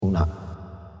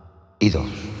y dos,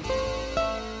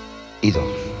 y dos,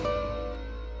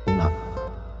 una,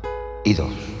 y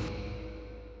dos,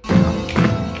 una,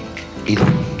 y dos.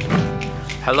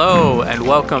 Hello and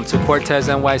welcome to Cortez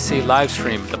NYC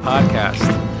Livestream, the podcast.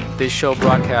 This show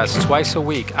broadcasts twice a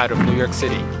week out of New York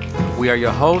City. We are your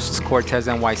hosts, Cortez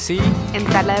NYC and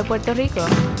Carla de Puerto Rico.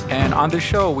 And on this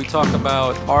show, we talk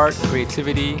about art,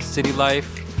 creativity, city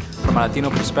life from a Latino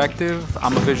perspective.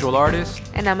 I'm a visual artist.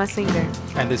 And I'm a singer.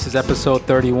 And this is episode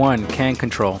 31, Can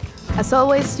Control. As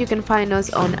always, you can find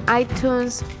us on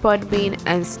iTunes, Podbean,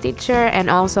 and Stitcher, and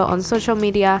also on social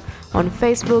media on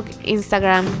Facebook,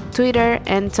 Instagram, Twitter,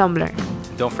 and Tumblr.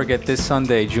 Don't forget this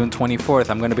Sunday, June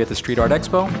 24th, I'm going to be at the Street Art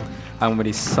Expo. I'm going to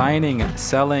be signing,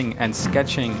 selling, and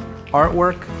sketching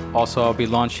artwork. Also, I'll be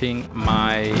launching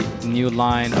my new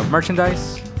line of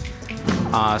merchandise.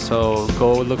 So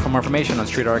go look for more information on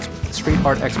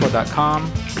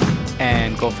streetartexpo.com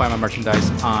and go find my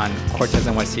merchandise on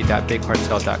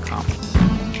corteznyc.bigcartel.com.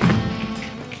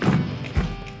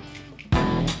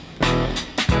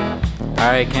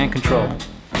 All right, Can Control.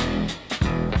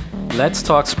 Let's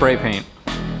talk spray paint.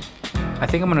 I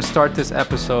think I'm going to start this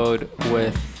episode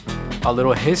with a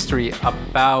little history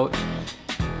about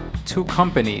two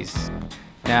companies.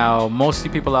 Now, most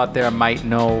people out there might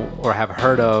know or have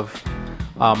heard of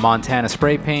Montana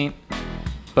Spray Paint,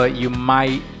 but you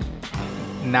might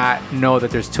not know that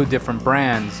there's two different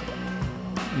brands.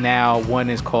 Now, one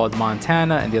is called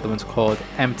Montana and the other one's called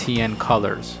MTN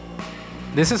Colors.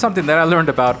 This is something that I learned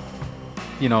about,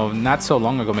 not so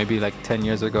long ago, maybe like 10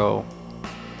 years ago.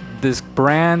 This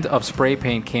brand of spray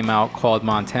paint came out called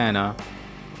Montana.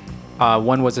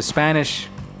 One was a Spanish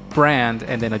brand,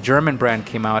 and then a German brand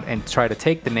came out and tried to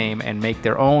take the name and make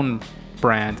their own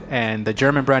brand, and the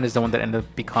German brand is the one that ended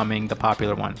up becoming the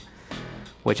popular one,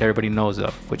 which everybody knows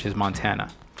of, which is Montana.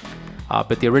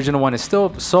 But the original one is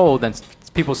still sold, and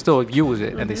people still use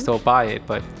it, and they still buy it,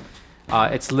 but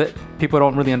people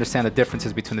don't really understand the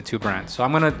differences between the two brands. So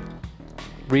I'm going to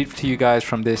read to you guys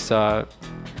from this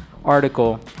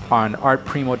article on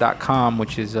artprimo.com,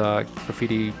 which is a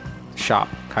graffiti shop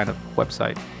kind of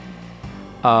website.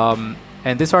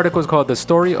 And this article is called The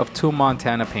Story of Two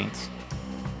Montana Paints,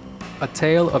 a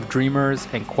tale of dreamers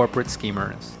and corporate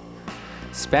schemers.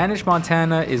 Spanish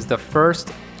Montana is the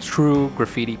first true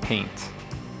graffiti paint.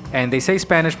 And they say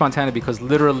Spanish Montana because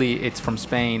literally it's from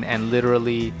Spain, and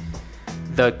literally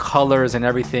the colors and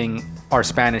everything are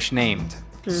Spanish named.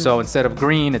 So instead of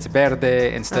green, it's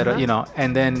verde, instead of,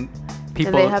 and then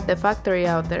people... And they have the factory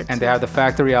out there, too. And they have the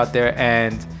factory out there,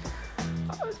 and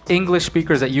English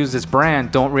speakers that use this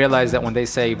brand don't realize that when they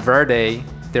say verde,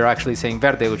 they're actually saying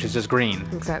verde, which is just green.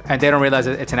 Exactly. And they don't realize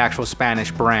that it's an actual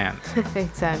Spanish brand.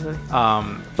 Exactly.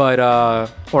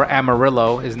 Or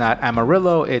Amarillo is not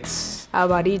Amarillo, it's...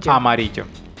 Amarillo.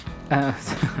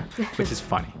 Which is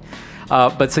funny.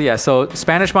 So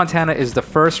Spanish Montana is the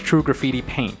first true graffiti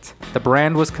paint. The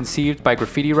brand was conceived by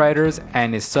graffiti writers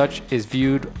and as such is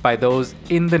viewed by those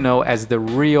in the know as the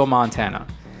real Montana.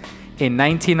 In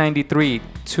 1993,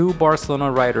 two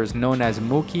Barcelona writers known as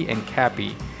Muki and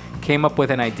Capi came up with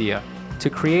an idea to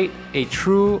create a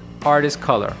true artist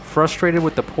color, frustrated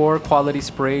with the poor quality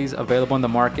sprays available in the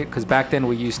market, because back then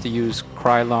we used to use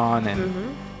Krylon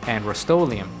and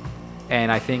Rust-Oleum,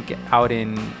 and I think out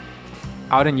in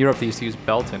Europe they used to use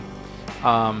Belton.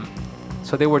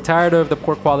 So they were tired of the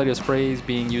poor quality of sprays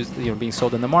being used, being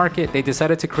sold in the market. They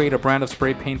decided to create a brand of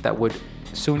spray paint that would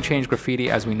soon change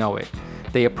graffiti as we know it.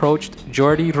 They approached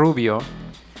Jordi Rubio,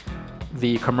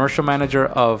 the commercial manager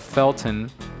of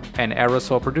Felton, an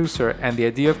aerosol producer, and the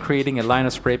idea of creating a line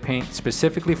of spray paint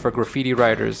specifically for graffiti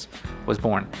writers was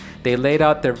born. They laid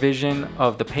out their vision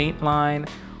of the paint line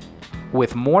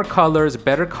with more colors,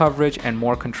 better coverage, and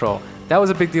more control. That was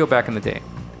a big deal back in the day.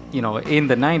 In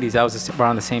the 90s, that was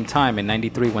around the same time, in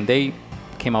 93, when they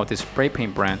came out with this spray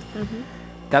paint brand.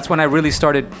 That's when I really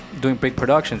started doing big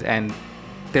productions, and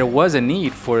there was a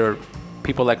need for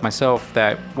people like myself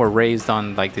that were raised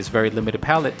on like this very limited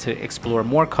palette to explore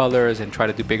more colors and try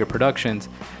to do bigger productions,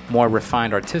 more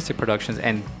refined artistic productions.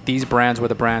 And these brands were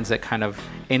the brands that kind of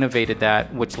innovated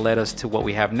that, which led us to what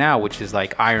we have now, which is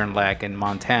like Iron Lac and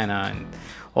Montana and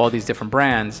all these different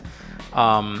brands.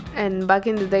 And back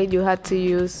in the day, you had to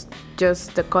use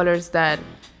just the colors that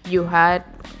you had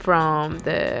from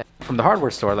the hardware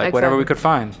store, like exactly. Whatever we could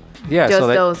find. Yeah, just so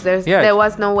those. There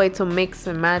was no way to mix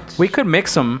and match. We could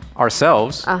mix them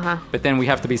ourselves, but then we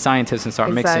have to be scientists and start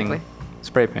exactly. mixing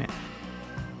spray paint.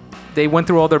 They went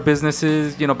through all their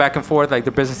businesses, back and forth, like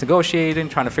their business negotiating,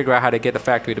 trying to figure out how to get the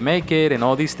factory to make it and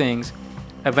all these things.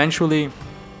 Eventually,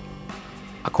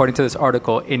 according to this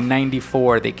article, in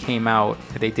 94 they came out,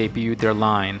 they debuted their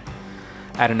line.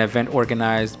 at an event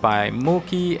organized by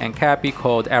Mookie and Cappy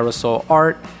called Aerosol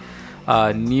Art.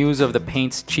 News of the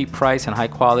paint's cheap price and high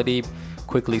quality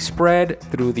quickly spread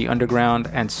through the underground,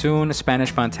 and soon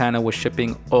Spanish Montana was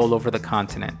shipping all over the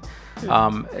continent.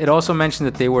 It also mentioned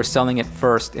that they were selling it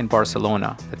first in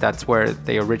Barcelona, that's where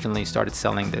they originally started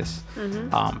selling this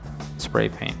spray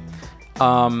paint.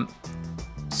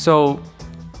 So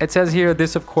it says here,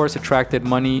 this of course attracted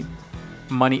money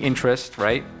interest,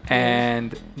 right?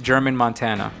 And German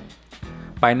Montana.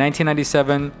 By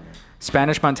 1997,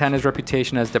 Spanish Montana's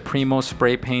reputation as the primo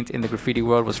spray paint in the graffiti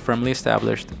world was firmly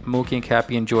established. Mookie and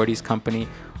Cappy and Jordy's company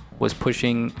was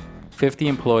pushing 50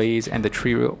 employees, and the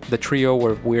trio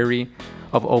were weary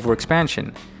of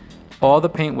overexpansion. All the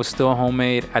paint was still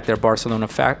homemade at their Barcelona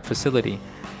facility,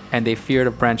 and they feared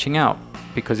of branching out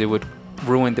because it would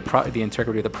ruin the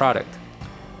integrity of the product.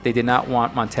 They did not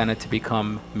want Montana to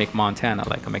become McMontana,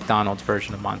 like a McDonald's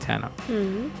version of Montana.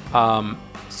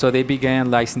 So they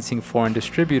began licensing foreign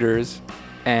distributors,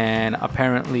 and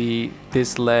apparently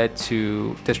this led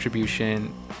to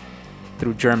distribution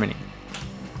through Germany.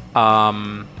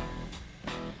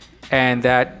 And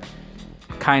that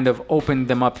kind of opened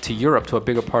them up to Europe, to a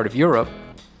bigger part of Europe.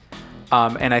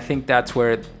 And I think that's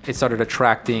where it started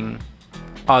attracting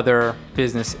other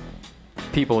business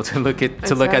people to look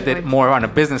at it more on a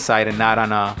business side and not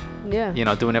on a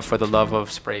doing it for the love of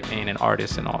spray paint and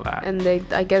artists and all that. And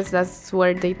I guess that's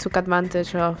where they took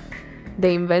advantage of the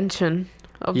invention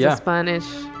of the Spanish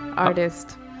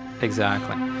artist.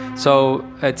 Exactly. So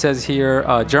it says here,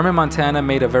 German Montana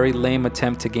made a very lame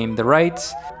attempt to gain the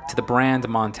rights to the brand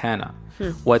Montana.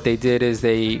 What they did is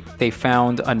they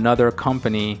found another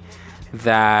company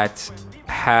that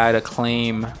had a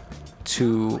claim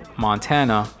to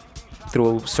Montana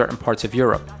through certain parts of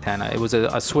Europe. Montana. It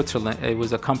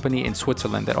was a company in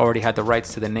Switzerland that already had the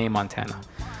rights to the name Montana.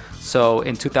 So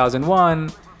in 2001,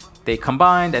 they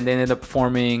combined and they ended up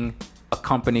forming a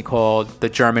company called the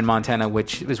German Montana,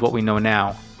 which is what we know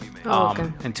now.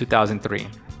 In 2003.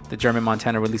 The German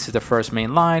Montana releases the first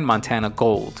main line, Montana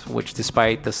Gold, which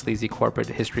despite the sleazy corporate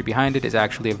history behind it, is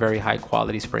actually a very high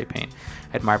quality spray paint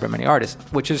admired by many artists,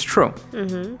 which is true.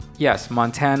 Yes,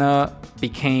 Montana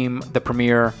became the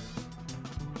premier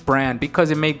brand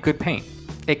because it made good paint.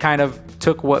 It kind of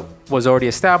took what was already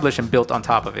established and built on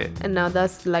top of it. And now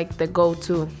that's like the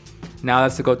go-to. Now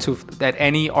that's the go-to that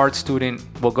any art student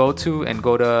will go to, and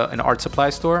go to an art supply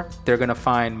store. They're going to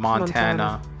find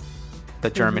Montana, the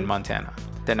German Montana.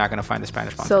 They're not going to find the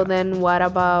Spanish Montana. So then what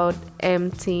about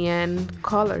MTN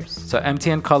Colors? So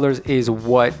MTN Colors is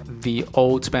what the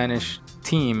old Spanish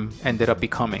team ended up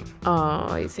becoming. Oh,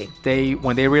 I see.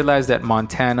 When they realized that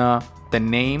Montana, the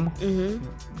name,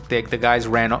 the guys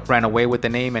ran away with the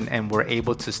name and were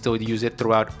able to still use it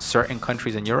throughout certain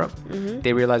countries in Europe.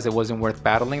 They realized it wasn't worth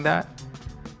battling that,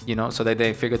 so that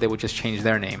they figured they would just change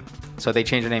their name. So they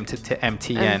changed their name to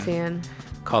MTN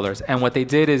Colors. And what they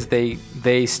did is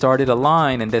they started a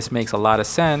line, and this makes a lot of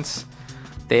sense.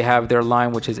 They have their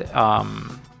line, which is the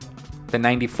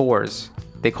 94s.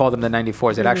 They call them the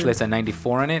 94s. It actually has a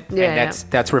 94 in it. Yeah, and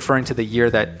that's referring to the year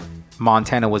that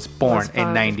Montana was born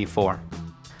in 94.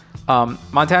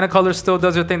 Montana Colors still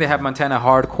does their thing. They have Montana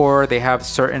Hardcore. They have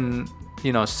certain,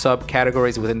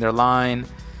 subcategories within their line,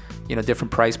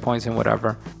 different price points and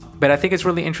whatever. But I think it's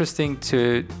really interesting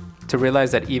to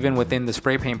realize that even within the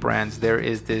spray paint brands, there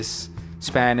is this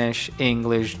Spanish,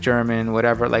 English, German,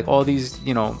 whatever, like all these,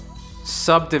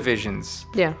 subdivisions.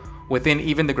 Yeah. Within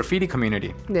even the graffiti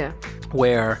community. Yeah.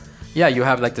 Where, you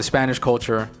have like the Spanish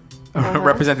culture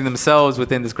representing themselves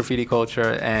within this graffiti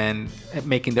culture and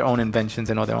making their own inventions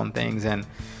and all their own things, and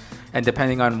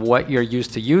depending on what you're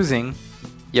used to using,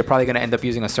 you're probably going to end up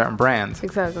using a certain brand.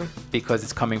 Exactly. Because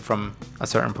it's coming from a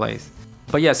certain place.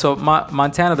 But yeah, so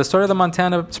Montana, the story of the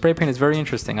Montana spray paint is very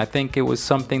interesting. I think it was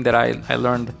something that I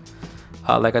learned,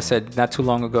 like I said, not too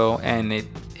long ago, and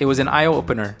it was an eye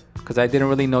opener because I didn't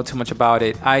really know too much about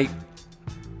it.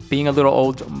 Being a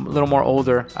little more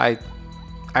older, I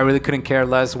really couldn't care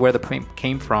less where the paint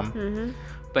came from.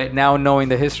 But now knowing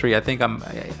the history, I think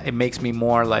it makes me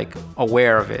more like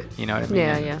aware of it. You know what I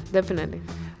mean? Yeah, definitely.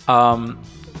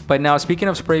 But now speaking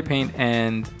of spray paint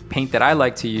and paint that I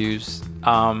like to use,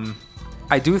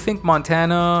 I do think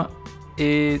Montana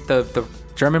is the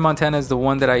German Montana is the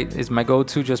one that is my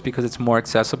go-to just because it's more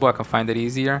accessible. I can find it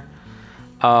easier.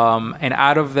 And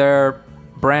out of their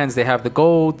brands, they have the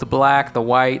gold, the black, the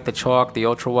white, the chalk, the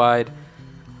ultra wide.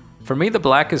 For me, the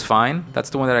black is fine.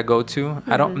 That's the one that I go to.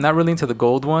 I'm not really into the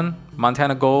gold one.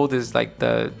 Montana Gold is like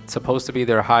supposed to be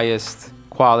their highest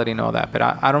quality and all that, but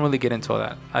I don't really get into all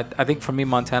that. I think for me,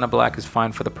 Montana Black is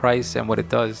fine for the price and what it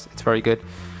does. It's very good.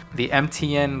 the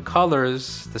MTN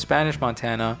colors, the Spanish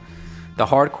Montana, the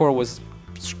hardcore was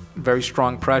very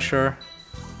strong pressure.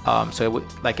 So it would,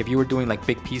 like if you were doing like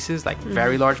big pieces, like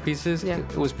very large pieces,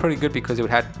 it was pretty good because it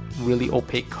would have really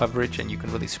opaque coverage and you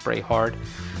can really spray hard.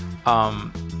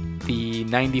 The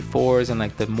 94s and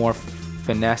like the more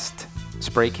finessed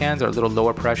spray cans are a little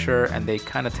lower pressure and they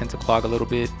kind of tend to clog a little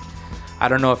bit. I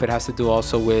don't know if it has to do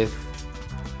also with,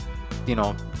 you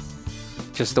know,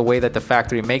 just the way that the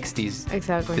factory makes this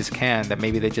can, that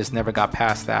maybe they just never got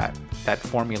past that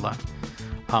formula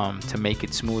to make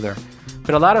it smoother.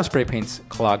 But a lot of spray paints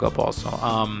clog up also.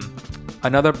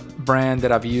 Another brand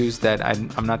that I've used that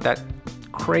I'm not that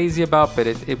crazy about, but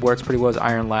it works pretty well, is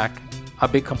Iron Lac. A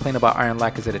big complaint about Iron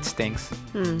Lac is that it stinks.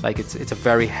 Like it's a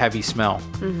very heavy smell.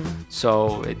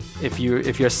 So if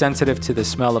you're sensitive to the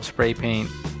smell of spray paint,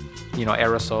 you know,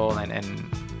 aerosol and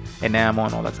enamel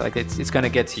and all that, like it's gonna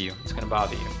get to you. It's gonna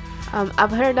bother you.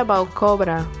 I've heard about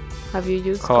Cobra. Have you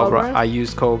used Cobra? I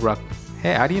use Cobra.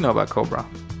 Hey, how do you know about Cobra?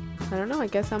 I don't know. I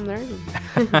guess I'm learning.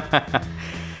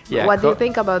 Yeah. What do you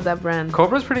think about that brand?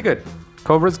 Cobra's pretty good.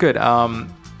 Cobra's good.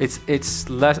 It's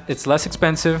less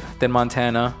expensive than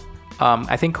Montana.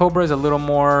 I think Cobra is a little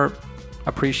more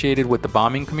appreciated with the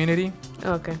bombing community.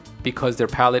 Okay. Because their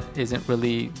palette isn't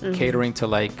really catering to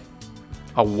like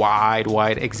a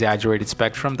wide exaggerated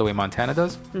spectrum the way Montana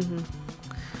does.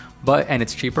 And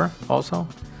it's cheaper also.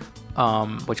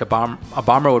 Which a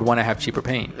bomber would want to have cheaper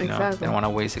paint, you know, they don't want to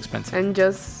waste expensive. And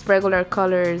just regular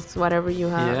colors, whatever you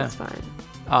have, is fine.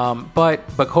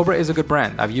 But Cobra is a good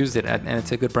brand. I've used it and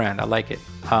it's a good brand. I like it.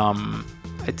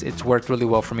 It's worked really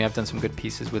well for me. I've done some good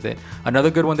pieces with it. Another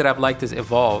good one that I've liked is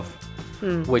Evolve,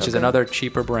 which is another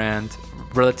cheaper brand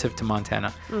relative to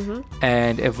Montana.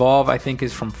 And Evolve, I think,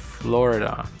 is from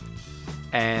Florida,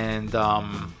 and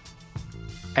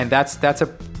that's a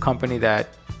company that,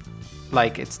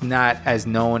 like, it's not as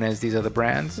known as these other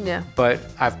brands. Yeah. But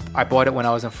I bought it when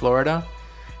I was in Florida,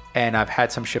 and I've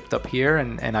had some shipped up here,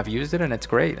 and I've used it, and it's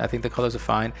great. I think the colors are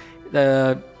fine.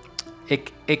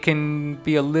 It can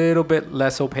be a little bit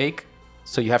less opaque,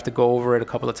 so you have to go over it a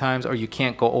couple of times, or you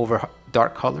can't go over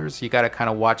dark colors. You got to kind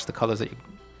of watch the colors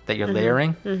that you're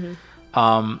layering.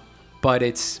 But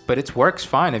it works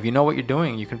fine. If you know what you're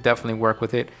doing, you can definitely work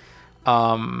with it.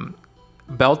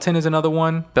 Belton is another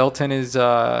one. Belton is,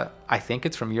 I think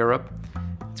it's from Europe.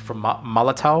 It's from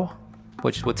Malatau,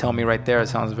 which would tell me right there. It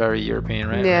sounds very European,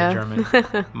 right? Yeah. Very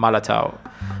German. Malatau.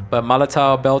 But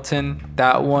Malatau, Belton,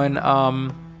 that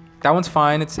one's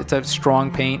fine. It's a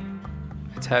strong paint.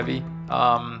 It's heavy.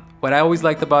 What I always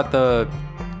liked about the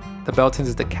Beltons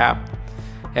is the cap.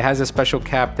 It has a special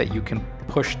cap that you can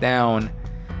push down,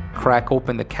 crack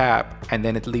open the cap, and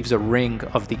then it leaves a ring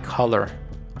of the color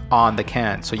on the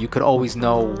can, so you could always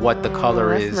know what the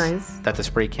color is that the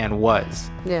spray can was.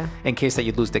 Yeah. In case that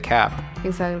you lose the cap.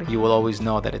 Exactly. You will always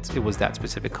know that it was that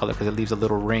specific color because it leaves a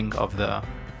little ring of the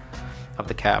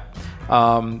cap.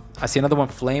 I see another one,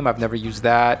 Flame. I've never used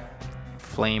that.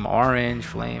 Flame Orange,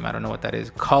 Flame. I don't know what that is.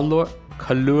 Color.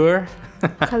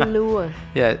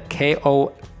 Yeah.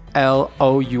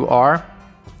 KOLOUR.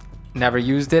 Never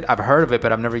used it. I've heard of it,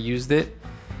 but I've never used it.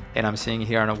 And I'm seeing it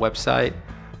here on a website.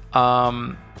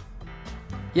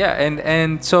 Yeah,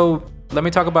 and so let me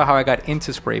talk about how I got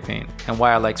into spray paint and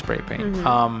why I like spray paint.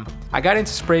 I got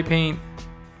into spray paint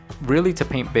really to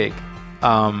paint big.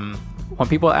 When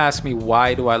people ask me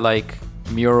why do I like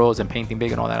murals and painting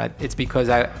big and all that, it's because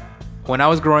when I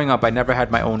was growing up, I never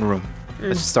had my own room.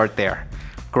 Let's start there.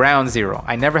 Ground zero.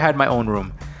 I never had my own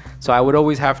room. So I was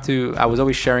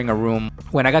always sharing a room.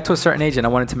 When I got to a certain age and I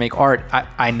wanted to make art,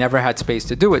 I never had space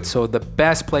to do it. So the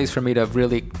best place for me to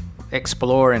really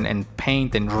explore and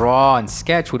paint and draw and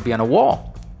sketch would be on a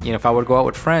wall. You know, if I would go out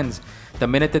with friends, the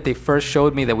minute that they first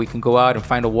showed me that we can go out and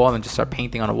find a wall and just start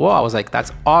painting on a wall, I was like,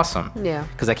 that's awesome. Yeah.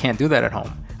 Because I can't do that at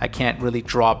home. I can't really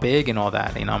draw big and all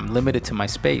that. You know, I'm limited to my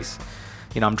space.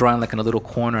 You know, I'm drawing like in a little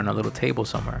corner on a little table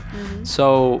somewhere.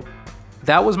 So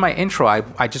that was my intro.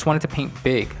 I just wanted to paint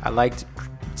big. I liked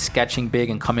sketching big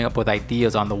and coming up with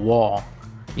ideas on the wall.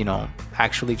 You know,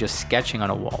 actually just sketching on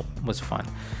a wall was fun.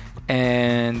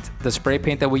 And the spray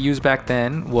paint that we used back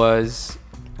then was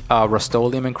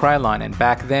Rust-Oleum and Krylon. And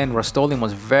back then, Rust-Oleum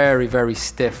was very, very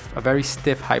stiff, a very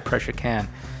stiff, high-pressure can.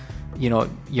 You know,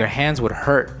 your hands would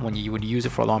hurt when you would use it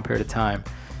for a long period of time.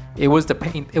 It was the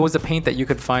paint that you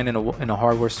could find in a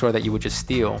hardware store that you would just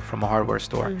steal from a hardware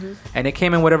store. And it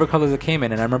came in whatever colors it came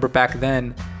in. And I remember back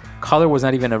then, color was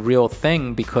not even a real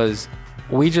thing because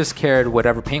we just cared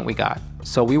whatever paint we got.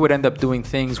 So we would end up doing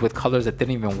things with colors that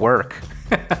didn't even work.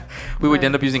 We would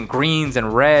end up using greens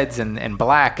and reds and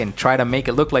black and try to make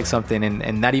it look like something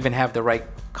and not even have the right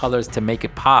colors to make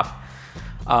it pop.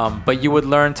 But you would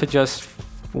learn to just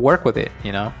work with it,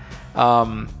 you know.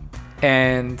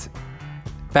 And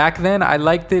back then, I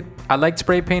liked it. I liked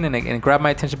spray paint, and it grabbed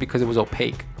my attention because it was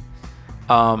opaque.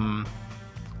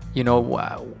 You know,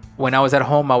 when I was at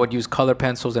home, I would use color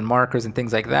pencils and markers and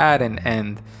things like that,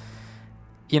 and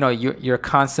you know, you're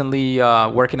constantly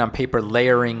working on paper,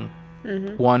 layering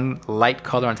one light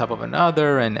color on top of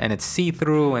another, and it's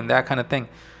see-through and that kind of thing.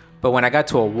 But when I got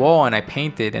to a wall and I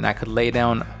painted, and I could lay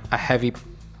down a heavy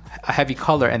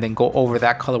color and then go over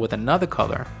that color with another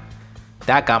color,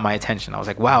 that got my attention. I was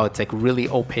like, wow, it's like really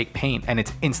opaque paint, and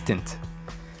it's instant.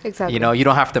 Exactly. You know, you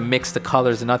don't have to mix the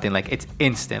colors or nothing. Like, it's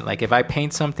instant. Like, if I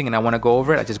paint something and I want to go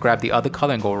over it, I just grab the other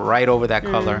color and go right over that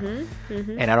color.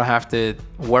 And I don't have to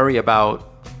worry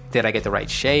about, did I get the right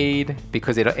shade?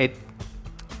 Because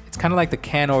it's kind of like the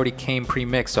can already came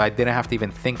pre-mixed, so I didn't have to even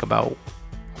think about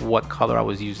what color I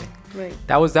was using. Right.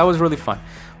 That was really fun.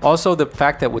 Also, the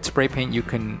fact that with spray paint you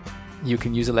can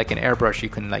use it like an airbrush. You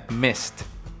can like mist.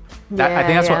 I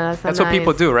think that's what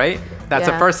people do, right? That's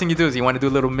the first thing you do, is you want to do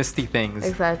little misty things.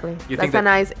 Exactly. That's a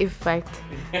nice effect.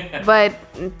 But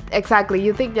exactly,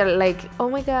 you think you're like, oh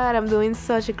my God, I'm doing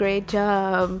such a great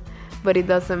job, but it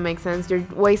doesn't make sense. You're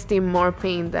wasting more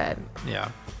paint than. Yeah.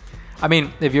 I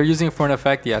mean, if you're using it for an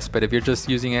effect, yes, but if you're just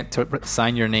using it to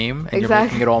sign your name and you're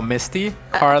making it all misty,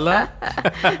 Carla.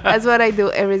 That's what I do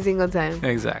every single time.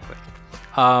 Exactly.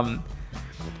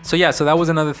 So that was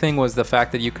another thing, was the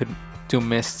fact that you could do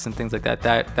mists and things like that.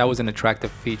 That was an attractive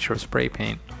feature of spray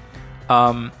paint.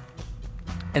 And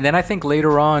then I think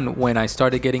later on, when I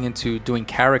started getting into doing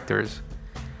characters,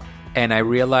 and I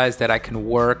realized that I can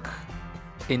work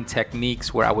in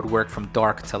techniques where I would work from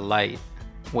dark to light,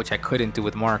 which I couldn't do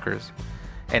with markers,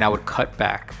 and I would cut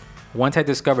back. Once I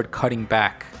discovered cutting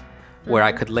back, where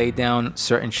I could lay down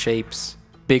certain shapes,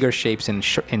 bigger shapes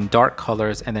in dark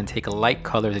colors, and then take light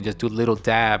colors and just do little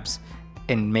dabs,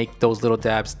 and make those little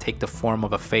dabs take the form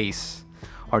of a face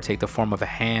or take the form of a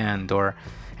hand,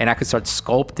 and I could start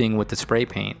sculpting with the spray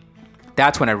paint.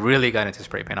 That's when I really got into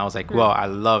spray paint. I was like, well, I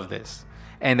love this.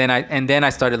 And then I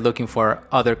started looking for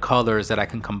other colors that I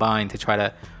can combine to try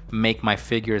to make my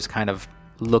figures kind of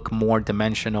look more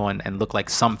dimensional and look like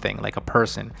something, like a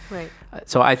person. Right.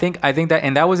 So I think that,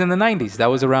 and that was in the 90s. That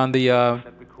was around the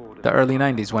early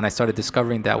 90s when I started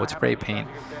discovering that with spray paint.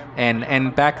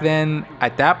 And back then,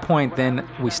 at that point, then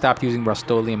we stopped using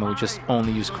Rust-Oleum and we just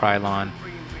only used Krylon.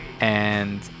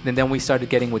 And then we started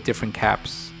getting with different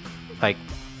caps, like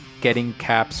getting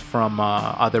caps from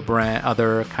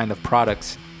other kind of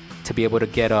products to be able to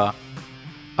get a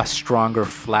stronger,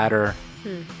 flatter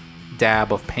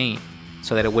dab of paint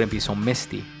so that it wouldn't be so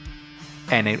misty.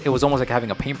 And it was almost like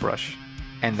having a paintbrush.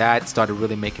 And that started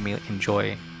really making me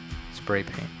enjoy spray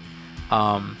paint.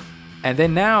 And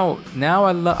then now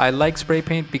I like spray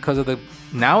paint because of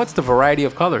now it's the variety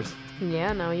of colors.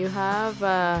 Yeah, now you have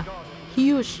a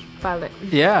huge palette.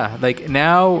 Yeah, like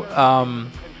now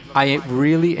I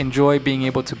really enjoy being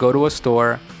able to go to a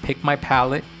store, pick my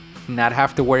palette, not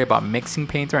have to worry about mixing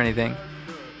paint or anything,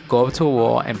 go up to a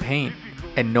wall and paint,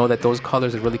 and know that those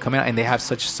colors are really coming out, and they have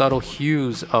such subtle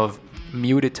hues of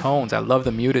muted tones. I love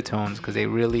the muted tones because they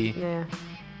really,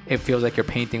 it feels like you're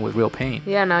painting with real paint.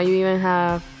 Yeah, now you even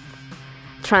have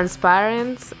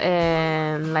transparent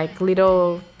and like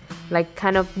little, like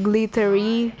kind of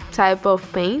glittery type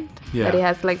of paint. Yeah. That it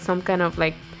has like some kind of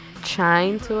like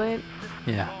shine to it.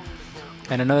 Yeah.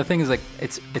 And another thing is like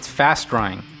it's fast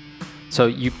drying, so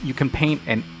you can paint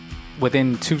and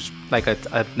within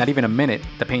not even a minute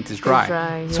the paint is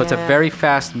dry. So it's a very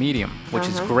fast medium, which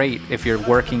is great if you're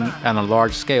working on a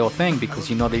large scale thing because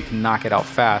you know that you can knock it out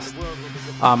fast.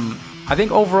 I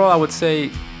think overall I would say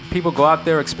people go out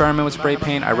there, experiment with spray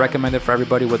paint. I recommend it for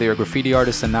everybody, whether you're a graffiti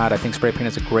artist or not. I think spray paint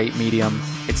is a great medium.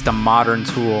 It's the modern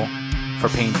tool for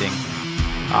painting.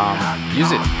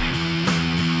 Use it.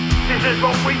 This is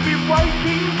what we've been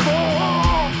waiting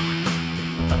for.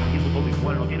 Estás haciendo todo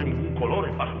igual, no tiene ningún color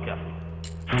el paso que hace.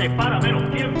 Separa menos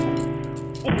tiempo.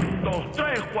 1, 2,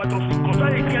 3, 4, 5, 6,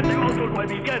 7, 8,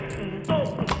 9,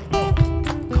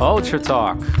 10. Culture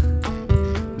Talk.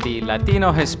 The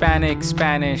Latino, Hispanic,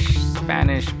 Spanish,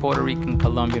 Puerto Rican,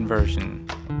 Colombian version.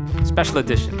 Special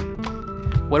edition.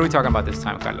 What are we talking about this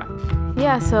time, Carla?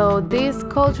 Yeah, so this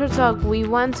Culture Talk, we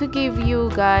want to give you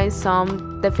guys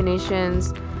some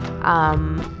definitions.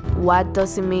 What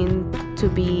does it mean to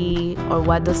be, or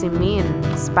what does it mean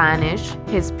Spanish,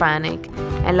 Hispanic,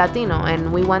 and Latino?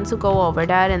 And we want to go over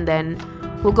that, and then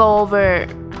we'll go over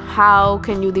how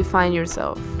can you define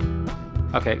yourself.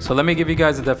 Okay, so let me give you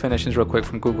guys the definitions real quick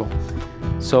from Google.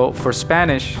 So for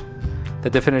Spanish, The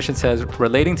definition says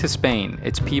relating to Spain,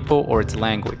 its people or its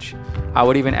language. I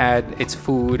would even add its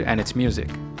food and its music.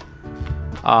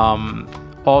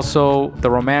 Also, the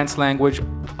Romance language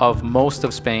of most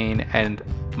of Spain and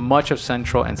much of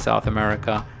Central and South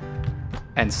America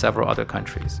and several other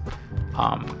countries.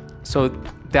 So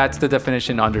that's the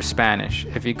definition under Spanish.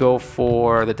 If you go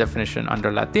for the definition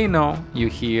under Latino, you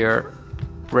hear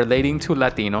relating to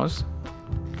Latinos,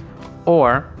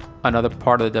 or another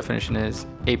part of the definition is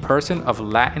a person of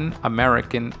Latin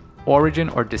American origin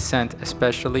or descent,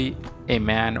 especially a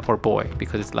man or boy,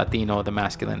 because it's Latino, the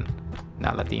masculine,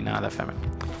 not Latina, the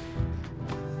feminine.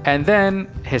 And then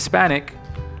Hispanic,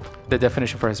 the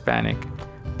definition for Hispanic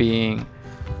being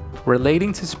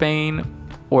relating to Spain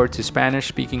or to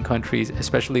Spanish-speaking countries,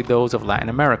 especially those of Latin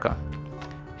America.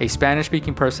 A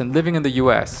Spanish-speaking person living in the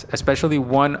U.S., especially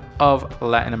one of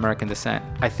Latin American descent.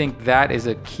 I think that is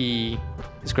a key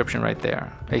description right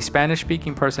there. A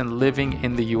Spanish-speaking person living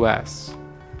in the U.S.,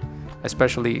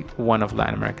 especially one of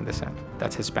Latin American descent.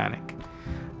 That's Hispanic.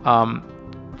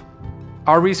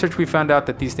 Our research, we found out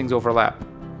that these things overlap.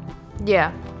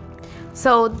 Yeah.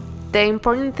 So the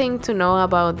important thing to know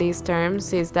about these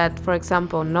terms is that, for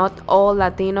example, not all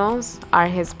Latinos are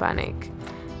Hispanic,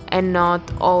 and not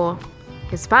all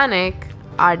Hispanic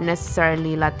are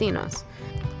necessarily Latinos.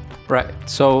 Right.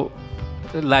 So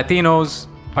Latinos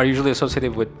are usually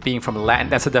associated with being from Latin.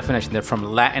 That's the definition. They're from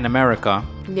Latin America.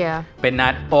 Yeah. But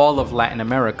not all of Latin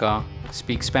America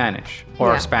speak Spanish or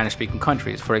Yeah. are Spanish-speaking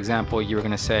countries. For example, you were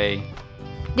going to say...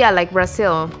 Yeah, like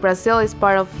Brazil. Brazil is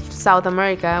part of South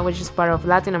America, which is part of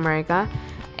Latin America,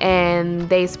 and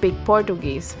they speak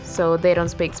Portuguese, so they don't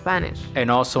speak Spanish.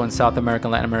 And also in South America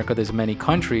and Latin America, there's many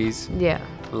countries, Yeah.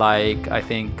 like I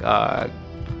think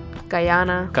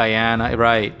Guyana. Guyana,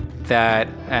 right? That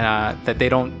they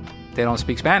don't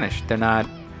speak Spanish. They're not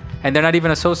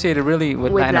even associated really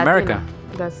with Latin America.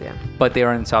 That's yeah. But they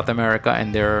are in South America,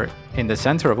 and they're in the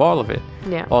center of all of it.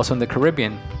 Yeah. Also in the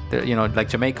Caribbean, like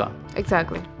Jamaica.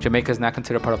 Exactly. Jamaica is not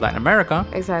considered part of Latin America,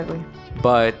 Exactly.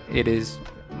 but it is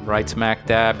right smack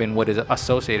dab in what is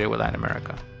associated with Latin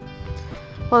America.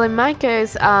 Well, in my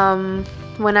case,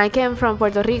 when I came from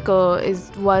Puerto Rico,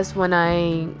 was when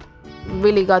I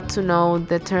really got to know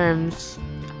the terms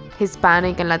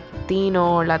Hispanic and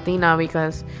Latino or Latina,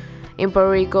 because in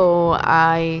Puerto Rico,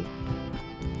 I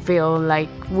feel like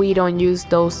we don't use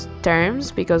those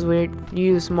terms because we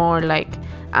use more like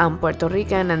I'm Puerto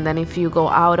Rican, and then if you go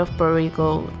out of Puerto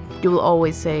Rico, you will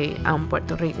always say I'm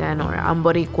Puerto Rican or I'm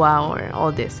Boricua or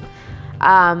all this.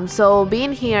 So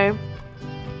being here,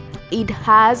 it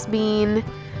has been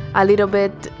a little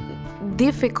bit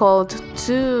difficult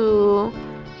to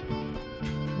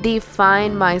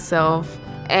define myself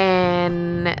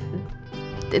in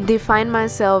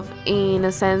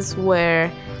a sense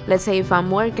where, let's say if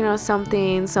I'm working on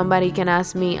something, somebody can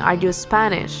ask me, are you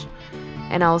Spanish?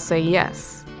 And I'll say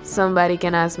yes. Somebody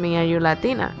can ask me, are you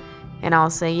Latina? And I'll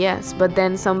say yes. But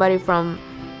then somebody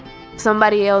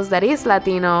else that is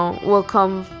Latino will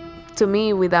come to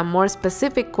me with a more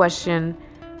specific question.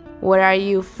 Where are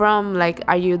you from? Like,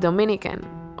 are you Dominican?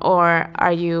 Or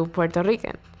are you Puerto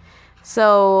Rican?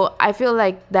 So I feel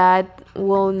like that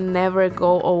will never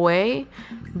go away.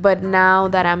 But now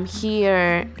that I'm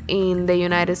here in the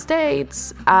United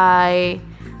States, I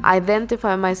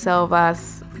identify myself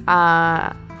as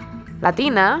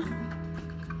Latina,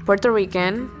 Puerto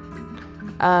Rican,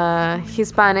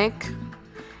 Hispanic,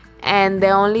 and the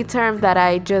only term that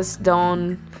I just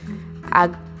don't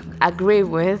agree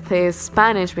with is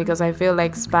Spanish, because I feel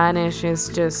like Spanish is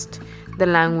just the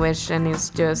language and it's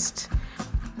just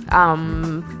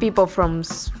people from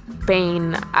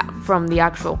Spain, from the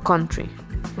actual country.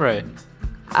 Right.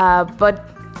 But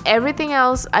everything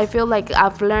else, I feel like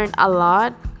I've learned a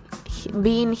lot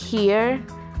being here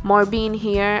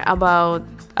about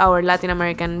our Latin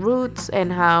American roots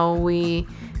and how we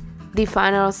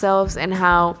define ourselves and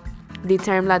how the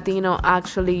term Latino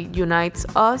actually unites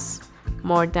us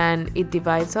more than it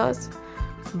divides us.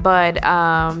 But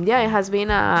it has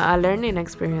been a learning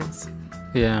experience.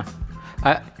 Yeah,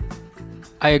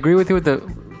 I agree with you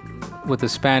with the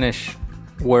Spanish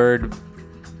word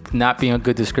not being a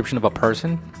good description of a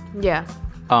person. Yeah.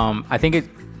 I think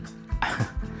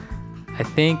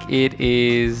it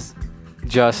is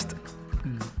just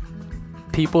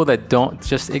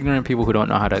ignorant people who don't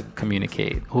know how to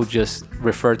communicate, who just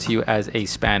refer to you as a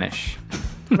Spanish.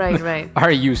 Right.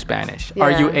 Are you Spanish? Yeah.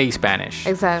 Are you a Spanish?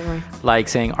 Exactly. Like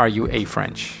saying, are you a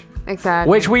French? Exactly.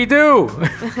 Which we do.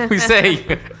 We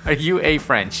say, are you a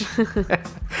French?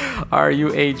 Are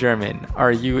you a German?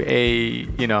 Are you a,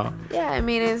 Yeah, I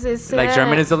mean, it's like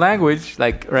German is the language,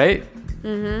 like, right?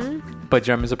 Mm-hmm. but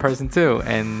German's a person too,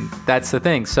 and that's the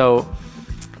thing. So,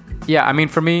 yeah, I mean,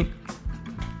 for me,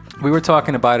 we were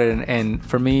talking about it, and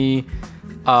for me,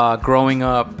 growing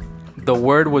up, the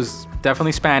word was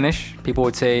definitely Spanish. People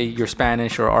would say, "You're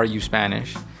Spanish," or "Are you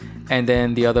Spanish?" And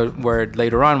then the other word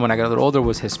later on, when I got a little older,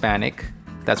 was Hispanic.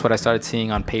 That's what I started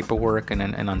seeing on paperwork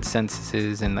and on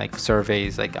censuses and like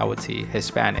surveys. Like I would see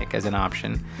Hispanic as an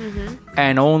option.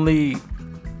 And only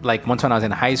like once when I was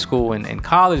in high school and in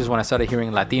college is when I started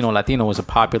hearing Latino. Latino was a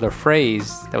popular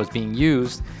phrase that was being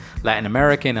used, Latin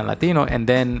American and Latino. And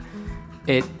then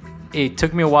it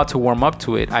took me a while to warm up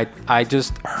to it. I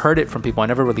just heard it from people. I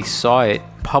never really saw it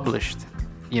published.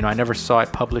 You know, I never saw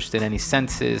it published in any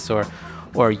census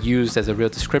or used as a real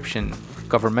description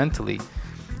governmentally.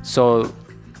 So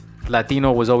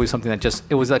Latino was always something that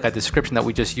it was like a description that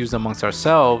we just used amongst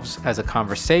ourselves as a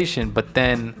conversation, but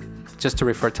then just to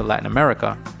refer to Latin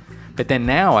America. But then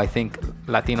now I think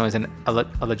Latino is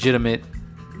a legitimate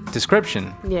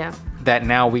description. Yeah. That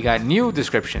now we got new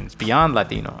descriptions beyond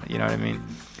Latino. You know what I mean?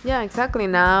 Yeah, exactly.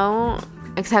 Now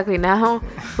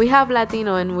we have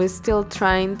Latino, and we're still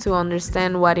trying to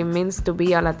understand what it means to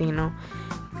be a Latino.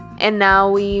 And now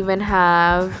we even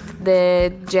have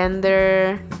the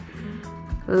gender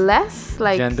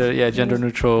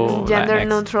neutral. Gender Latinx.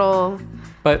 neutral.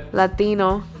 But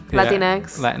Latino. yeah,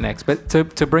 Latinx. Latinx. But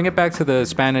to bring it back to the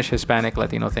Spanish, Hispanic,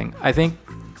 Latino thing, I think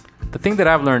the thing that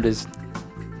I've learned is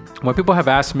when people have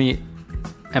asked me,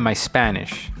 am I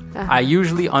Spanish? I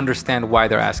usually understand why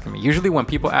they're asking me. Usually when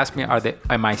people ask me,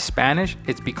 am I Spanish?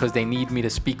 It's because they need me to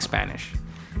speak Spanish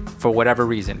for whatever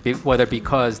reason. Whether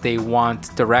because they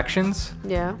want directions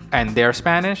and they're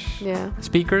Spanish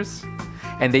speakers,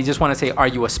 and they just want to say, are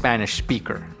you a Spanish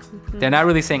speaker? They're not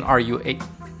really saying, are you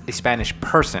a Spanish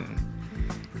person?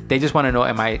 They just want to know,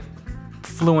 am I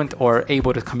fluent or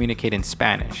able to communicate in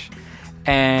Spanish?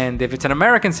 And if it's an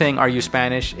American saying, are you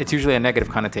Spanish? It's usually a negative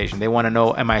connotation. They want to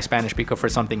know, am I a Spanish speaker, for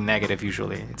something negative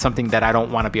usually. It's something that I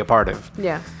don't want to be a part of.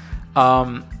 Yeah.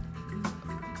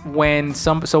 When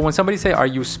somebody say, are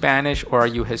you Spanish or are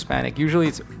you Hispanic? Usually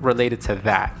it's related to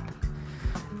that.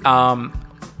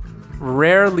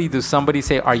 Rarely does somebody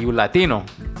say, are you Latino?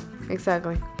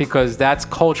 Exactly. Because that's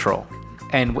cultural.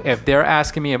 And if they're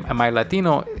asking me, am I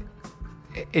Latino?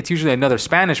 It's usually another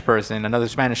Spanish person, another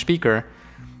Spanish speaker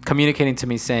communicating to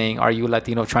me saying, are you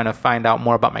Latino? Trying to find out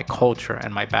more about my culture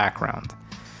and my background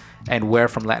and where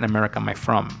from Latin America am I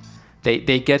from.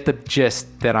 They get the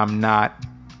gist that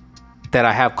that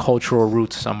I have cultural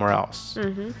roots somewhere else.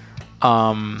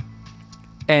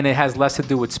 And it has less to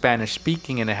do with Spanish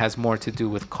speaking and it has more to do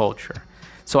with culture.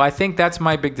 So I think that's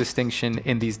my big distinction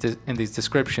in these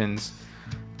descriptions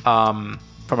from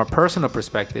a personal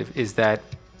perspective, is that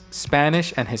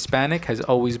Spanish and Hispanic has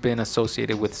always been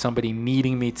associated with somebody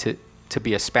needing me to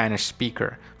be a Spanish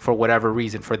speaker for whatever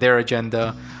reason, for their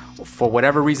agenda, for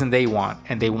whatever reason they want,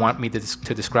 and they want me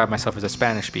to describe myself as a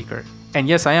Spanish speaker. And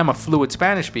yes, I am a fluid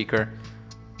Spanish speaker,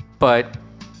 but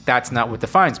that's not what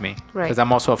defines me. Right. Because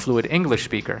I'm also a fluid English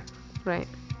speaker. Right.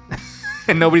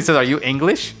 And nobody says, are you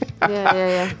English?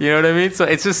 Yeah. You know what I mean? So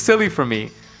it's just silly for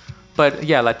me. But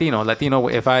yeah, Latino.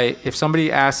 If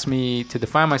somebody asked me to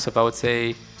define myself, I would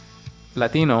say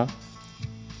Latino.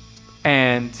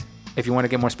 And if you want to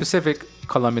get more specific,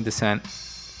 Colombian descent.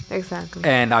 Exactly.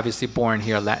 And obviously born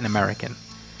here, Latin American.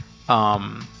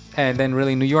 And then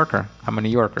really New Yorker. I'm a New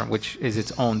Yorker, which is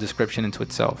its own description into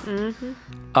itself.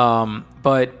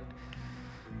 But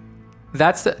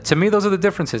to me, those are the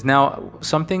differences. Now,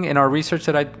 something in our research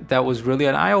that was really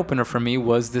an eye-opener for me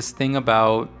was this thing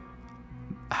about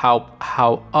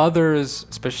how others,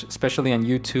 especially on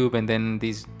YouTube and then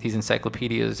these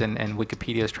encyclopedias and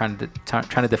Wikipedias trying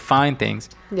to define things,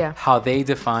 how they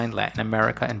define Latin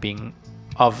America and being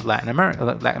of Latin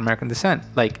American descent.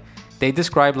 Like, they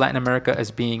describe Latin America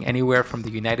as being anywhere from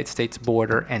the United States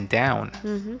border and down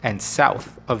and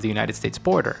south of the United States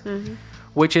border,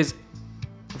 which is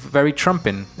very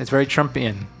Trumpian. It's very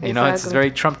Trumpian. You know, it's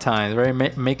very Trump times, very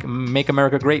make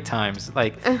America great times.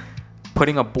 Like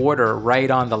putting a border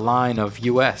right on the line of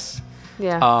U.S.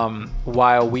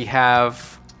 While we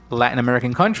have Latin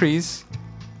American countries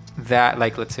that,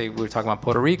 like, let's say we were talking about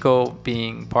Puerto Rico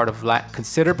being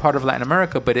considered part of Latin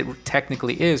America, but it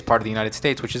technically is part of the United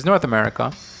States, which is North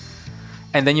America.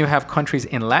 And then you have countries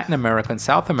in Latin America and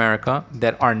South America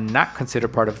that are not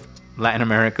considered part of Latin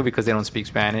America because they don't speak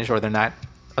Spanish, or they're not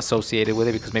associated with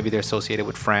it because maybe they're associated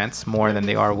with France more than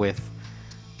they are with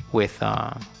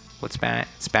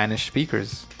Spanish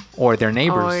speakers or their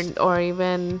neighbors, or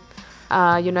even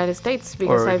United States,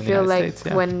 because I feel like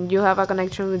when you have a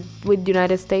connection with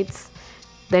United States,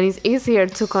 then it's easier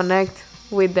to connect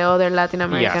with the other Latin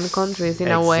American Yes, countries in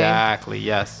a way. Exactly,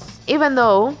 yes. Even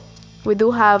though we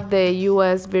do have the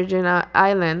U.S. Virgin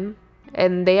Island,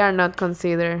 and they are not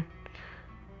considered.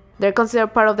 They're considered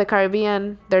part of the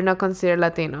Caribbean. They're not considered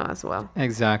Latino as well.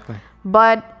 Exactly.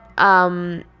 But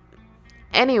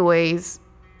anyways,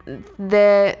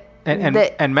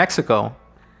 And Mexico,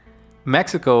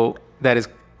 that is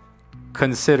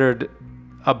considered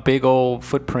a big old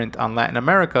footprint on Latin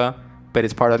America, but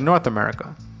it's part of North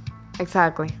America.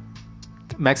 Exactly.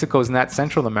 Mexico is not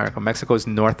Central America. Mexico is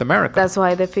North America. That's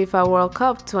why the FIFA World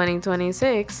Cup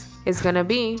 2026 is gonna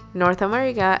be North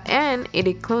America, and it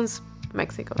includes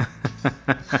Mexico.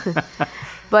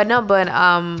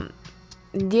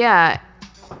 Yeah,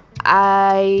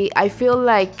 I feel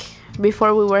like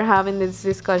before we were having this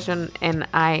discussion and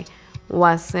I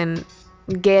wasn't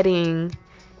getting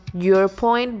your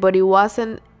point, but it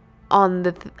wasn't on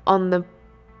the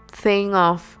thing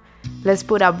of let's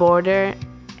put a border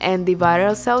and divide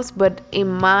ourselves, but in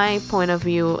my point of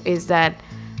view is that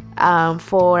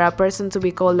for a person to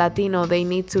be called Latino, they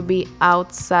need to be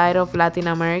outside of Latin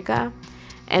America,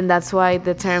 and that's why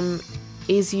the term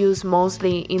is used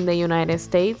mostly in the United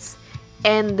States,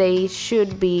 and they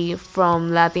should be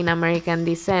from Latin American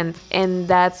descent, and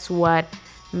that's what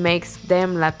makes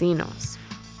them Latinos.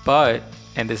 But,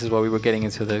 and this is where we were getting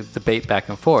into the debate back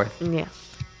and forth, Yeah.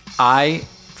 I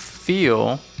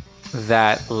feel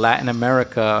that Latin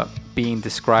America being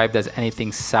described as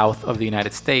anything south of the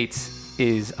United States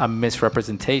is a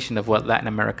misrepresentation of what Latin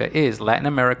America is. Latin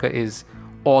America is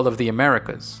all of the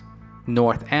Americas,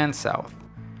 North and South.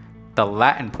 The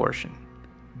Latin portion,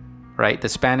 right? The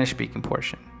Spanish-speaking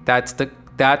portion. That's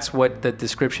what the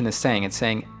description is saying. It's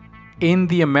saying in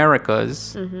the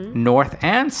Americas, North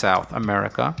and South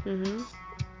America.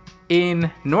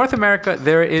 In North America,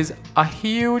 there is a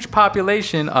huge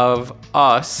population of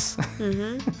us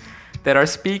that are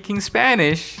speaking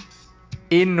Spanish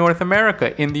in North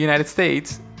America, in the United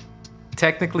States,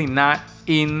 technically not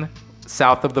in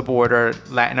south of the border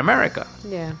Latin America.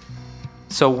 Yeah.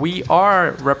 So we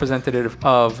are representative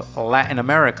of Latin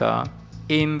America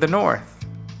in the North,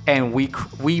 and we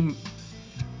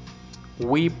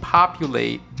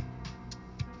populate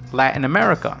Latin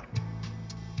America,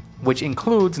 which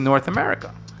includes North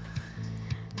America.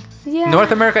 Yeah.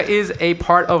 North America is a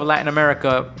part of Latin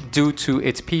America due to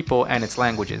its people and its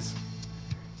languages.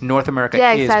 North America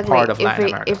is part of Latin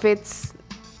America.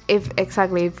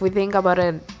 If we think about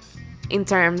it in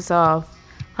terms of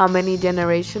how many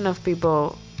generation of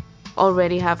people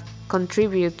already have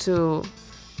contributed to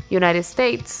United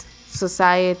States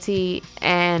society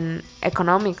and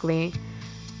economically,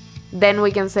 then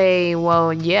we can say,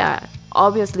 well, yeah,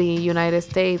 obviously United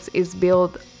States is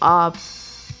built up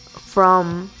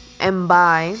from and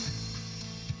by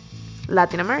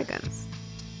Latin Americans.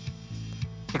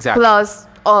 Exactly. Plus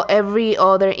every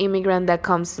other immigrant that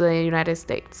comes to the United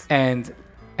States. And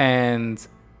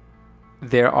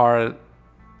there are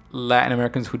Latin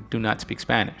Americans who do not speak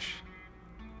Spanish.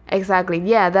 Exactly.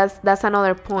 Yeah, that's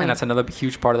another point. And that's another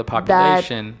huge part of the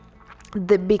population.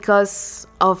 Because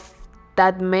of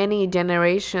that many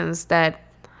generations that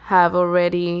have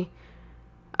already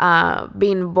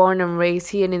been born and raised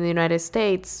here in the United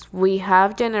States, we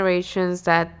have generations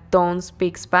that don't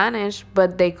speak Spanish,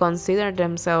 but they consider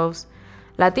themselves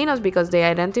Latinos because they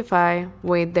identify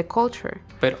with the culture.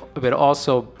 But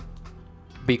also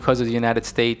because of the United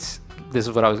States, this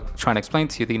is what I was trying to explain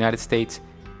to you, the United States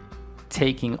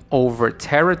taking over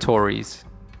territories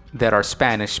that are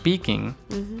Spanish speaking,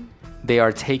 they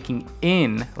are taking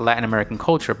in Latin American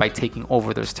culture by taking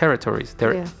over those territories.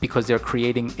 Because they're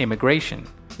creating immigration.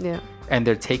 Yeah. And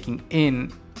they're taking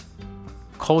in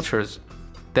cultures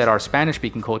that are Spanish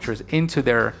speaking cultures into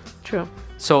their... True.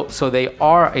 So they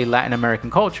are a Latin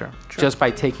American culture. True. Just by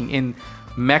taking in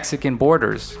Mexican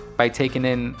borders, by taking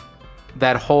in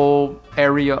that whole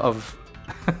area of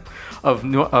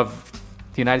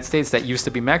the United States that used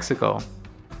to be Mexico,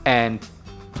 and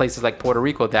places like Puerto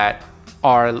Rico that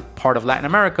are part of Latin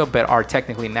America but are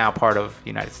technically now part of the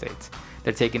United States.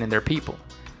 They're taking in their people.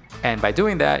 And by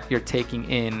doing that, you're taking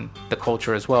in the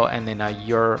culture as well. And then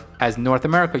you're, as North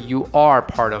America, you are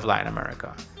part of Latin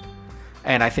America.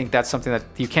 And I think that's something that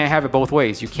you can't have it both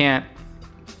ways. You can't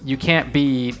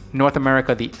be North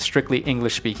America, the strictly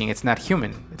English speaking. It's not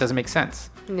human. It doesn't make sense.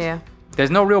 Yeah.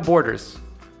 There's no real borders.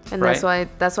 And right?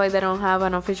 that's why they don't have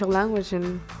an official language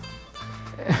in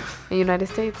the United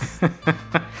States.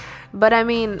 But I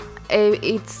mean,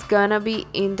 it's gonna be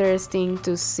interesting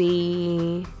to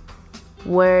see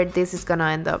where this is gonna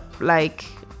end up. Like,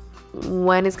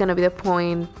 when is gonna be the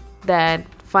point that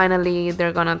finally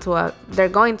they're going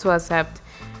to accept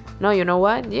no, you know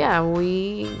what? Yeah,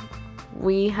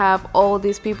 we have all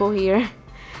these people here.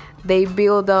 They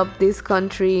build up this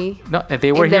country No, and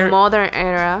they were in here, the modern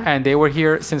era. and they were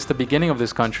here since the beginning of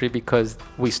this country because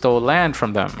we stole land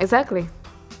from them. Exactly.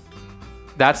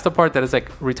 That's the part that is like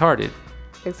retarded.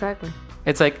 Exactly.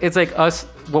 It's like us,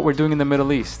 what we're doing in the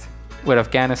Middle East with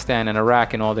Afghanistan and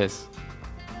Iraq and all this.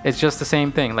 It's just the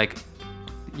same thing. Like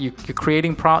you're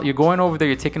creating you're going over there,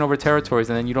 you're taking over territories,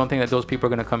 and then you don't think that those people are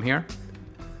going to come here.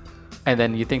 And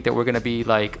then you think that we're going to be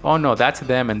like, oh no, that's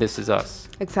them and this is us.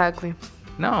 Exactly.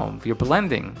 No, you're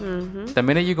blending. The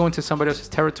minute you go into somebody else's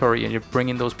territory and you're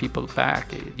bringing those people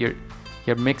back,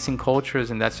 you're mixing cultures,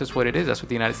 and that's just what it is. That's what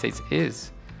the United States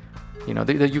is. You know,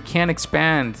 you can't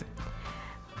expand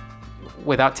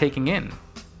without taking in.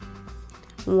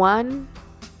 One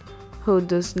who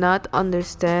does not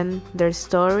understand their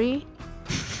story,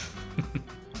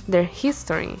 their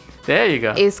history, There you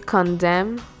go. is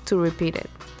condemned to repeat it.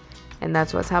 And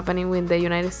that's what's happening with the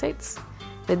United States.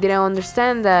 They didn't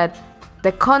understand that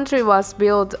the country was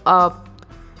built up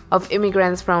of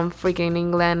immigrants from freaking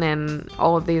England and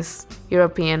all these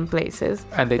European places.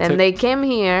 And they came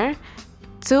here,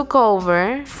 took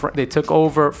over they took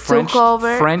over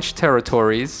French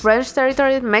territories. French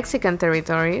territories, Mexican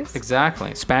territories,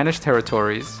 Exactly. Spanish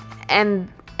territories. and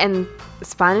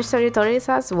Spanish territories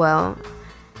as well.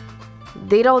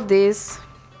 Did all this,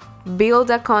 build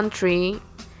a country,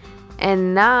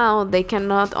 and now they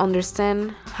cannot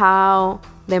understand how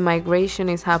the migration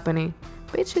is happening,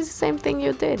 which is the same thing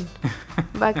you did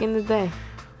back in the day.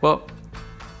 Well,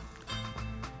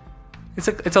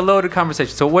 it's a loaded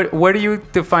conversation. So where do you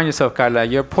define yourself, Carla?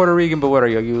 You're Puerto Rican, but what are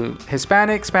you? Are you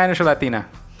Hispanic, Spanish, or Latina?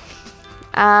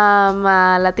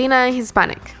 Latina and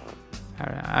Hispanic. All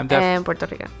right. And Puerto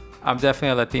Rican. I'm definitely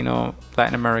a Latino,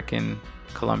 Latin American,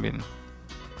 Colombian.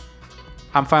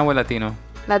 I'm fine with Latino.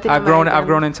 I've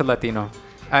grown into Latino.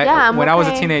 When I was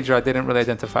a teenager, I didn't really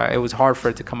identify. It was hard for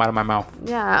it to come out of my mouth.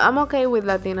 Yeah, I'm okay with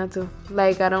Latina too.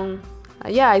 Like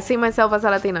I see myself as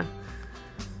a Latina.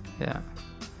 Yeah.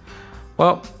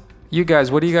 Well, you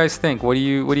guys, what do you guys think? What do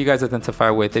you guys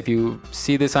identify with? If you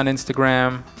see this on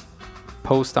Instagram,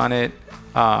 post on it.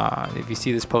 If you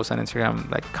see this post on Instagram,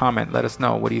 like, comment, let us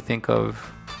know. What do you think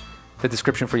of the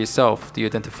description for yourself? Do you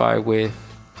identify with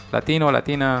Latino,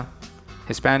 Latina,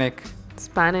 Hispanic,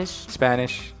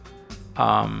 Spanish,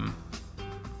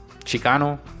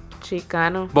 Chicano,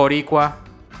 Boricua,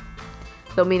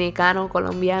 Dominicano,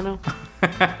 Colombiano,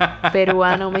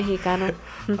 Peruano, Mexicano?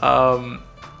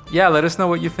 Yeah, let us know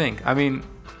what you think. I mean,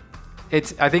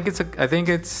 this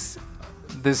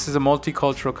is a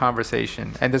multicultural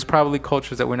conversation, and there's probably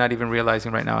cultures that we're not even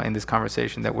realizing right now in this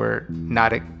conversation that we're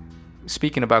not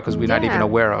speaking about because we're not even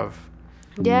aware of.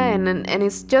 Yeah, and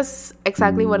it's just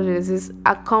exactly what it is. It's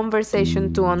a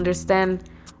conversation to understand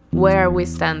where we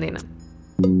stand in it.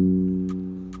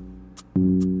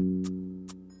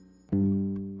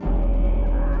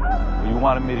 You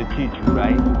wanted me to teach you,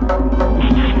 right?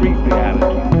 Street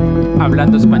reality.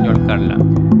 Hablando español, Carla.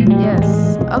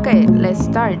 Yes. Okay, let's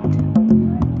start.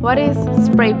 What is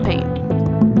spray paint?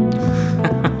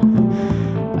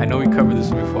 I know we covered this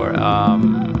before.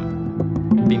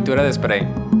 Pintura de spray.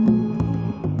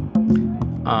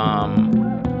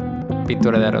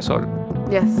 Pintura de aerosol.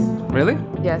 Yes. Really?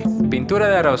 Yes. Pintura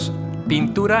de aerosol.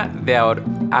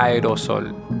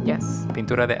 Yes.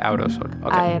 Pintura de aerosol.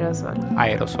 Okay.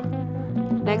 Aerosol.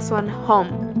 Next one, home.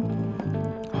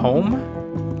 Home?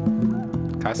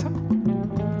 Casa?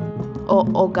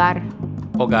 Hogar.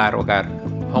 Hogar.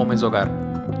 Home is hogar.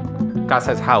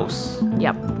 Casa is house.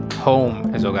 Yep.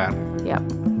 Home is hogar. Yep.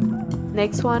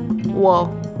 Next one, wall.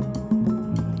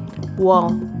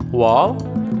 Wall.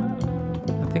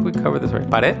 I think we covered this right.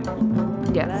 Pared?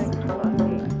 Yes.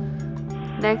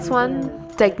 Next one,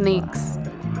 techniques.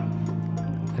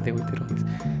 I think we did all these.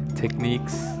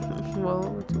 Techniques.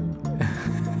 Well,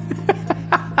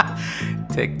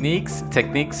 Techniques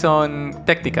son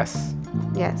técnicas.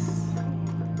 yes.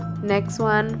 Next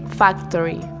one,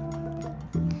 factory.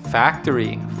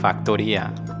 Factoría.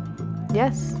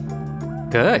 Yes.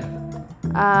 Good.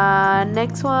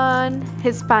 Next one,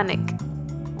 Hispanic.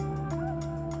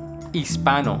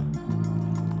 Hispano.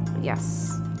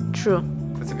 Yes. True.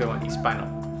 That's a good one. Hispano.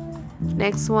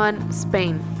 Next one,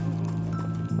 Spain.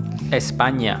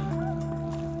 España.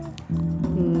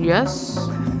 Yes.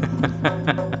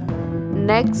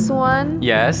 Next one,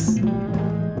 Yes.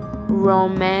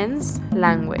 Romance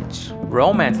language.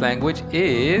 Romance language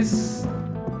is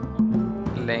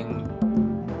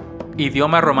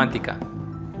idioma romántica.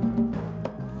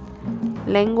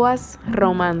 Lenguas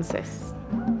romances.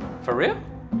 For real?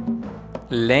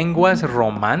 Lenguas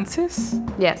romances?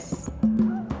 Yes.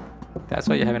 That's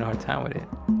why you're having a hard time with it.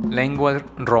 Lenguas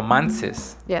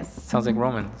romances. Yes. Sounds like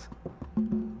Romans.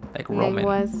 Like Roman.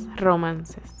 Lenguas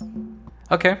romances.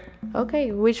 Okay.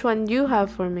 Okay, which one you have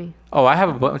for me? Oh, I have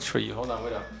a bunch for you. Hold on,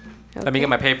 wait up. Let me get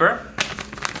my paper.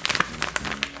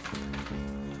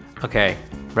 Okay,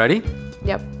 ready?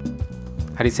 Yep.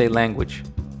 How do you say language?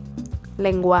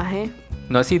 Lenguaje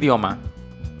No es idioma.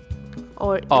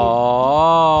 or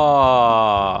Oh.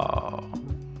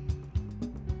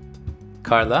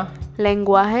 Carla?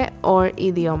 lenguaje or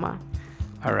idioma.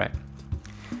 All right.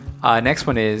 Next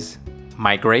one is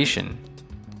migration.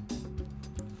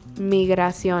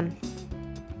 Migración.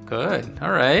 Good.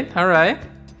 All right. All right.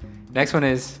 Next one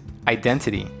is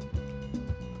identity.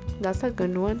 That's a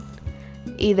good one.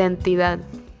 Identidad.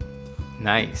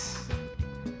 Nice.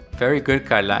 Very good,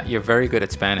 Carla. You're very good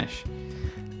at Spanish.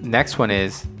 Next one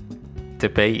is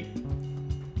debate.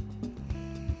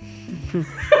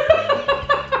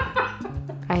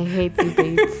 I hate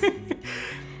debates.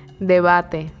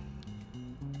 Debate.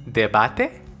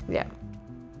 Debate? Yeah.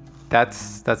 That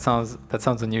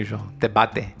sounds unusual.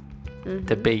 Debate.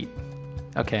 Debate.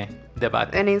 Okay.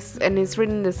 Debate. And it's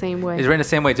written the same way. It's written the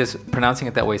same way, just pronouncing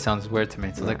it that way sounds weird to me.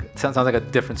 It sounds like a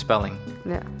different spelling.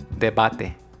 Yeah.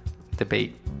 Debate.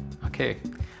 Debate. Okay.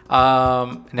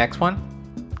 Next one.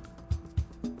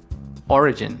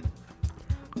 Origin.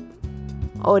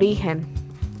 Origen.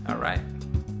 All right.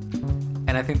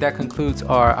 And I think that concludes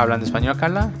our Hablando Español,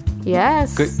 Carla.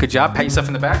 Yes. Good job. Pat yourself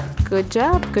in the back. Good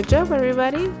job,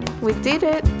 everybody. We did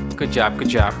it. Good job. Good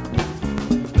job.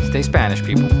 Stay Spanish,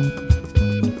 people.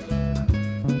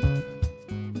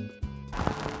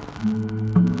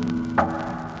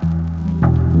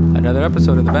 Another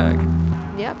episode in the bag.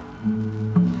 Yep.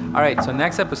 All right, so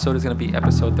next episode is going to be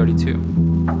episode 32,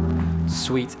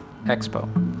 Sweet Expo.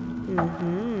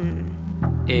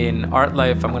 In Art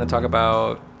Life, I'm going to talk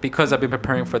about, because I've been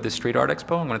preparing for the Street Art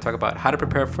Expo, I'm going to talk about how to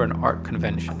prepare for an art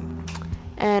convention.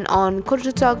 And on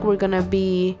Culture Talk, we're going to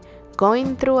be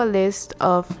going through a list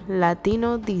of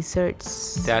Latino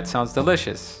desserts. That sounds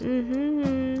delicious.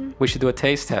 We should do a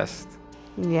taste test.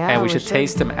 Yeah. And we should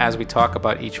taste them as we talk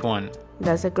about each one.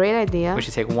 That's a great idea. We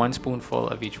should take one spoonful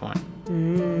of each one.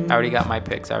 I already got my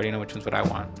picks. I already know which ones what I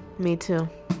want. Me too.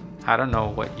 I don't know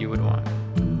what you would want.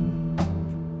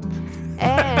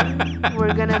 And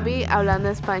we're going to be hablando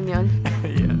español.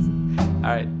 Yes. All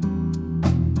right.